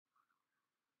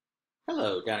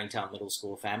Hello, Downingtown Middle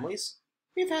School families.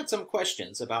 We've had some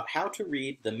questions about how to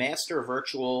read the Master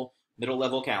Virtual Middle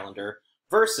Level Calendar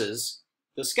versus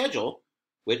the schedule,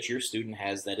 which your student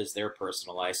has that is their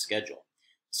personalized schedule.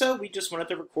 So we just wanted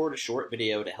to record a short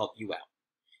video to help you out.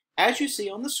 As you see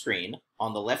on the screen,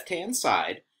 on the left-hand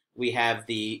side, we have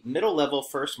the Middle Level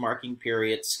First Marking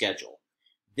Period schedule.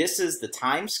 This is the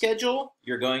time schedule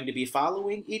you're going to be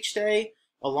following each day,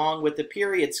 along with the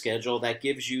period schedule that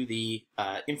gives you the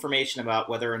information about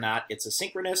whether or not it's a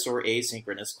synchronous or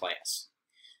asynchronous class.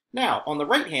 Now, on the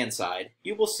right-hand side,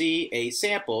 you will see a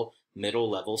sample middle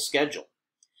level schedule.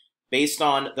 Based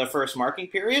on the first marking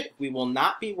period, we will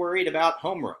not be worried about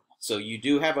homeroom. So you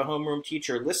do have a homeroom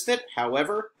teacher listed.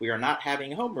 However, we are not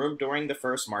having homeroom during the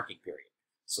first marking period.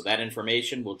 So that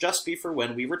information will just be for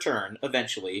when we return,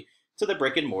 eventually, to the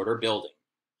brick and mortar building.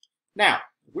 Now,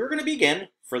 we're going to begin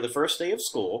for the first day of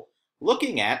school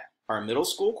looking at our middle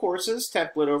school courses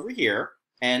template over here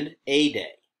and A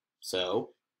day. So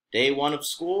day 1 of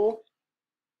school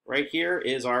right here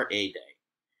is our A day.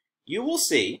 You will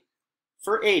see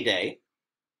for A day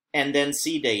and then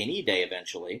C day and E day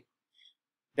eventually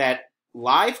that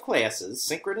live classes,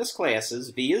 synchronous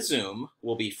classes via Zoom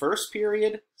will be first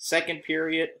period, second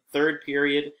period, third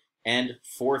period, and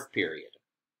fourth period.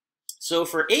 So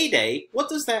for A day, what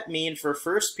does that mean for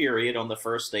first period on the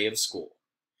first day of school?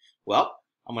 Well,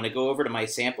 I'm going to go over to my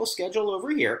sample schedule over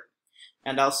here,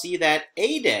 and I'll see that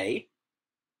A day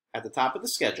at the top of the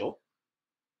schedule,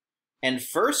 and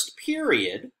first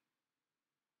period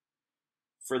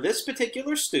for this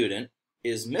particular student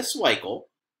is Miss Weichel,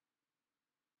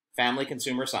 Family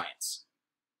Consumer Science.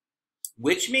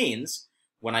 Which means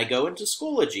when I go into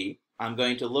Schoology, I'm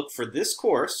going to look for this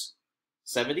course,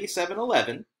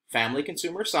 7711, Family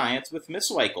Consumer Science with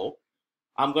Miss Weichel.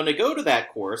 I'm going to go to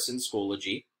that course in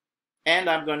Schoology, and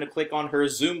I'm going to click on her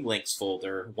Zoom links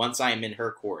folder once I'm in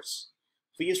her course.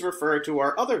 Please refer to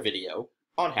our other video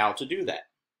on how to do that.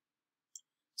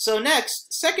 So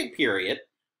next, second period,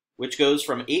 which goes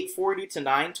from 8:40 to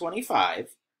 9:25,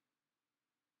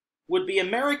 would be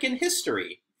American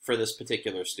history for this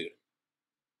particular student.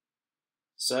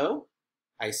 So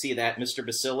I see that Mr.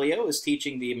 Basilio is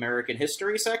teaching the American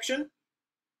history section,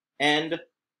 and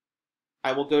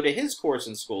I will go to his course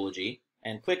in Schoology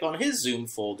and click on his Zoom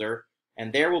folder,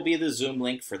 and there will be the Zoom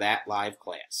link for that live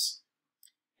class.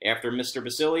 After Mr.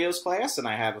 Basilio's class, and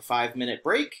I have a 5-minute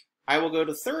break, I will go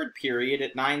to third period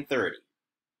at 9:30.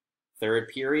 Third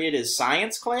period is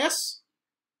science class,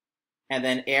 and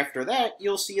then after that,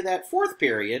 you'll see that fourth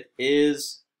period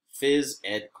is phys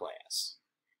ed class.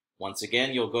 Once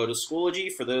again, you'll go to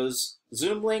Schoology for those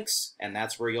Zoom links, and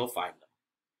that's where you'll find them.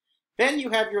 Then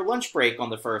you have your lunch break on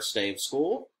the first day of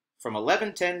school from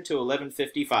 11:10 to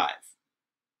 11:55.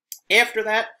 After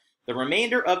that, the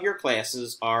remainder of your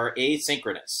classes are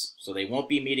asynchronous, so they won't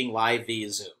be meeting live via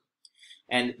Zoom.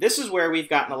 And this is where we've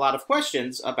gotten a lot of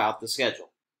questions about the schedule.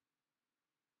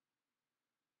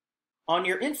 On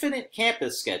your Infinite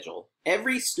Campus schedule,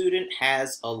 every student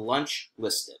has a lunch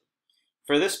listed.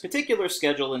 For this particular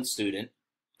schedule and student,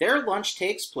 their lunch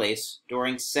takes place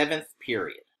during 7th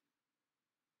period.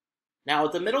 Now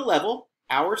at the middle level,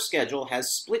 our schedule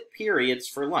has split periods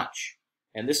for lunch,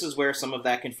 and this is where some of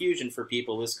that confusion for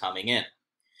people is coming in.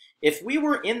 If we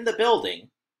were in the building,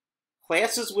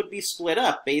 classes would be split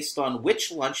up based on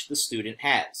which lunch the student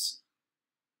has.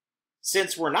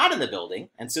 Since we're not in the building,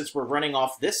 and since we're running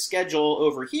off this schedule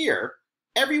over here,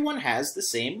 everyone has the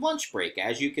same lunch break,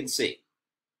 as you can see.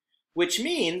 Which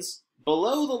means,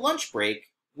 below the lunch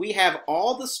break, we have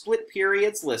all the split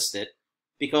periods listed,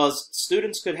 because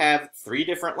students could have 3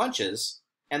 different lunches,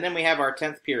 and then we have our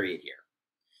 10th period here.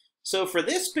 So for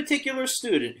this particular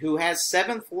student who has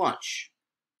 7th lunch,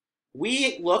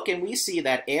 we look and we see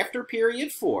that after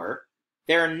period 4,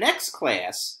 their next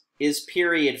class is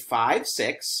period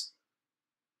 5-6,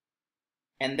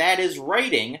 and that is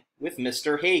writing with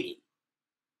Mr. Hagee.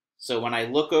 So when I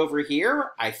look over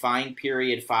here, I find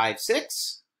period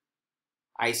 5-6.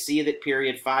 I see that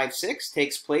period 5-6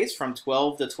 takes place from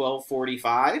 12 to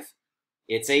 12:45.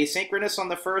 It's asynchronous on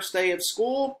the first day of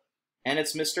school, and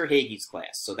it's Mr. Hagee's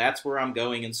class, so that's where I'm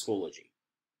going in Schoology.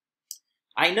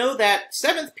 I know that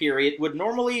 7th period would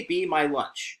normally be my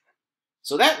lunch.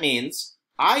 So that means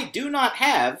I do not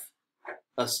have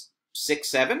a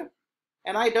 6-7,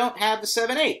 and I don't have a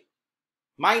 7-8.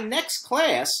 My next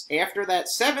class after that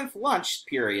 7th lunch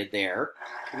period there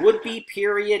would be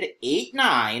period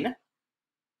 8-9,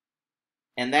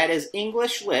 and that is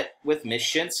English Lit with Miss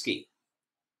Shinsky.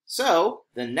 So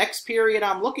the next period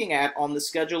I'm looking at on the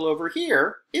schedule over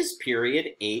here is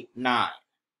period 8-9.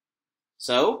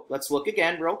 So let's look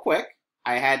again real quick.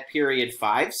 I had period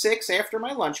 5-6 after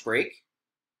my lunch break.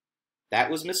 That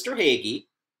was Mr. Hagee.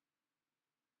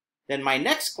 Then my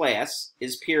next class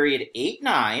is period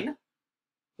 8-9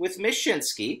 with Miss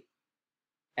Shinsky,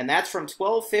 and that's from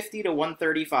 12:50 to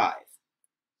 1:35.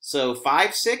 So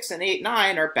 5-6 and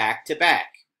 8-9 are back to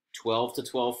back. 12 to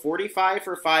 12:45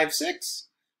 for 5-6,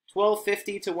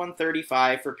 12:50 to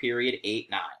 1:35 for period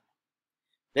 8-9.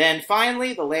 Then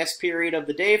finally, the last period of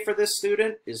the day for this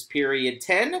student is period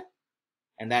 10,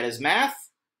 and that is math.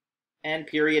 And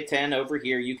period 10 over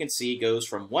here, you can see, goes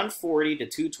from 1:40 to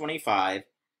 2:25,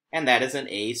 and that is an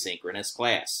asynchronous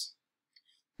class.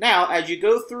 Now, as you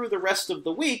go through the rest of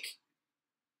the week,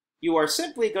 you are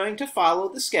simply going to follow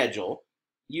the schedule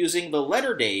using the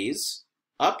letter days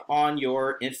up on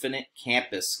your Infinite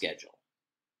Campus schedule.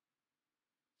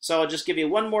 So I'll just give you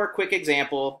one more quick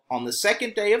example. On the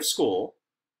second day of school,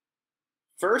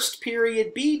 first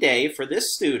period B day for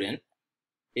this student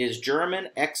is German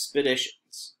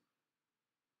Expeditions.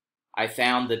 I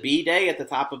found the B day at the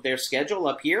top of their schedule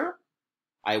up here.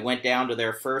 I went down to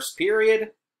their first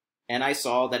period, and I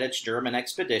saw that it's German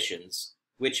Expeditions,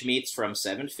 which meets from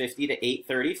 7:50 to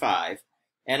 8:35.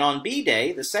 And on B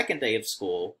day, the second day of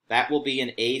school, that will be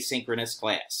an asynchronous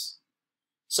class.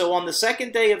 So on the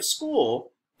second day of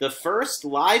school, the first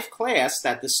live class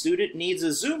that the student needs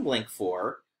a Zoom link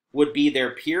for would be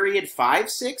their period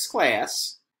 5-6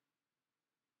 class,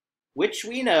 which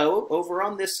we know over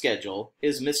on this schedule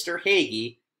is Mr.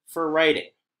 Hagee for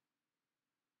writing.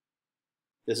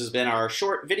 This has been our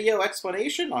short video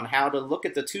explanation on how to look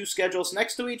at the two schedules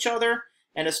next to each other,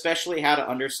 and especially how to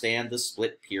understand the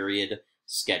split period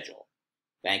schedule.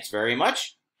 Thanks very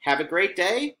much, have a great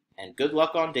day, and good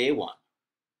luck on day one.